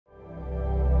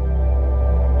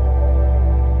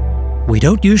We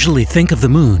don't usually think of the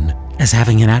moon as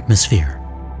having an atmosphere.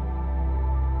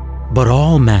 But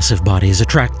all massive bodies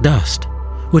attract dust,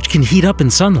 which can heat up in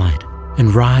sunlight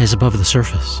and rise above the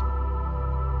surface.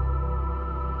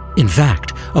 In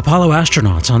fact, Apollo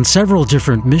astronauts on several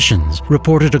different missions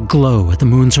reported a glow at the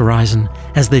moon's horizon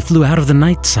as they flew out of the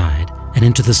night side and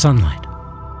into the sunlight.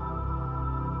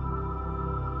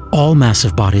 All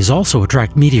massive bodies also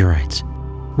attract meteorites,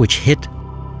 which hit,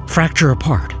 fracture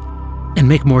apart, and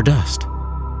make more dust.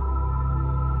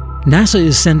 NASA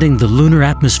is sending the Lunar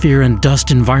Atmosphere and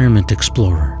Dust Environment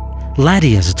Explorer,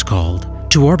 LADEE as it's called,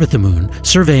 to orbit the moon,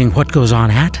 surveying what goes on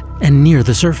at and near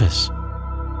the surface.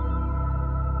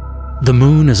 The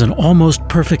moon is an almost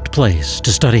perfect place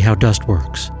to study how dust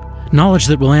works, knowledge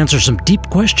that will answer some deep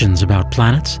questions about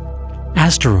planets,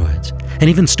 asteroids, and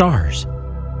even stars.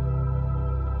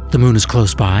 The moon is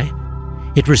close by.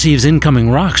 It receives incoming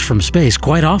rocks from space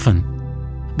quite often,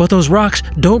 but those rocks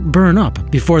don't burn up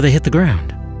before they hit the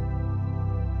ground.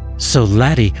 So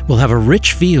LADEE will have a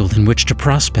rich field in which to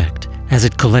prospect as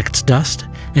it collects dust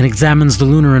and examines the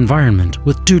lunar environment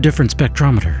with 2 different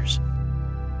spectrometers.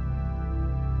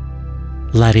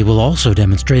 LADEE will also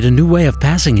demonstrate a new way of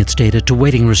passing its data to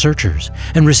waiting researchers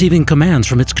and receiving commands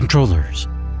from its controllers.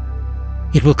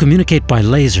 It will communicate by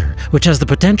laser, which has the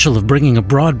potential of bringing a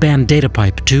broadband data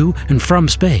pipe to and from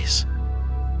space.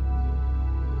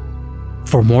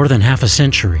 For more than half a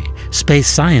century, space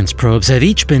science probes have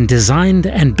each been designed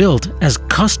and built as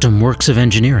custom works of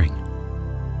engineering.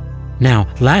 Now,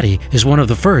 LADEE is one of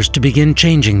the first to begin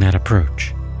changing that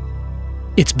approach.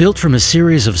 It's built from a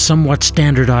series of somewhat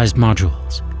standardized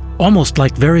modules, almost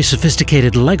like very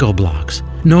sophisticated Lego blocks,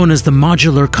 known as the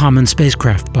Modular Common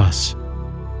Spacecraft Bus.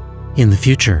 In the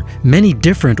future, many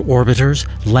different orbiters,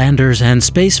 landers, and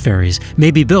space ferries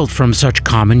may be built from such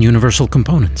common universal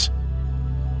components.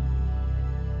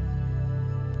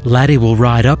 LADEE will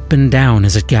ride up and down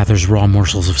as it gathers raw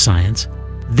morsels of science,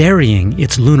 varying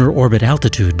its lunar orbit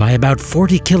altitude by about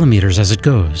 40 kilometers as it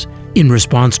goes, in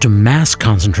response to mass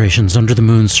concentrations under the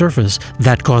moon's surface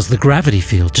that cause the gravity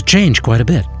field to change quite a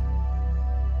bit.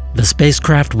 The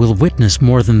spacecraft will witness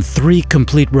more than 3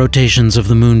 complete rotations of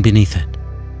the moon beneath it.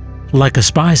 Like a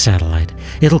spy satellite,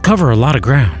 it'll cover a lot of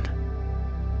ground.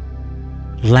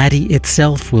 LADEE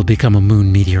itself will become a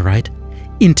moon meteorite,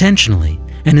 intentionally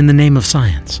and in the name of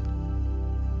science.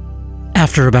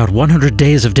 After about 100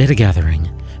 days of data gathering,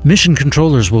 mission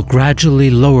controllers will gradually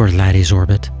lower LADEE's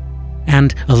orbit,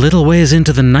 and a little ways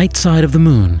into the night side of the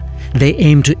moon, they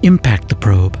aim to impact the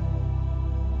probe,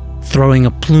 throwing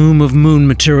a plume of moon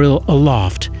material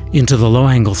aloft into the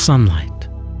low-angle sunlight.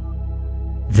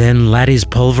 Then LADEE's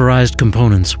pulverized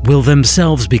components will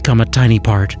themselves become a tiny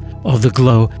part of the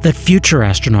glow that future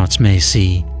astronauts may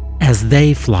see as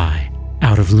they fly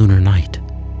out of lunar night.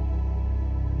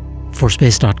 For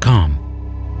Space.com,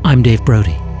 I'm Dave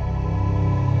Brody.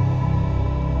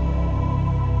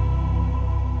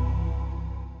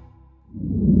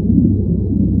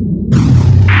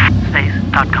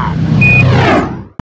 Space.com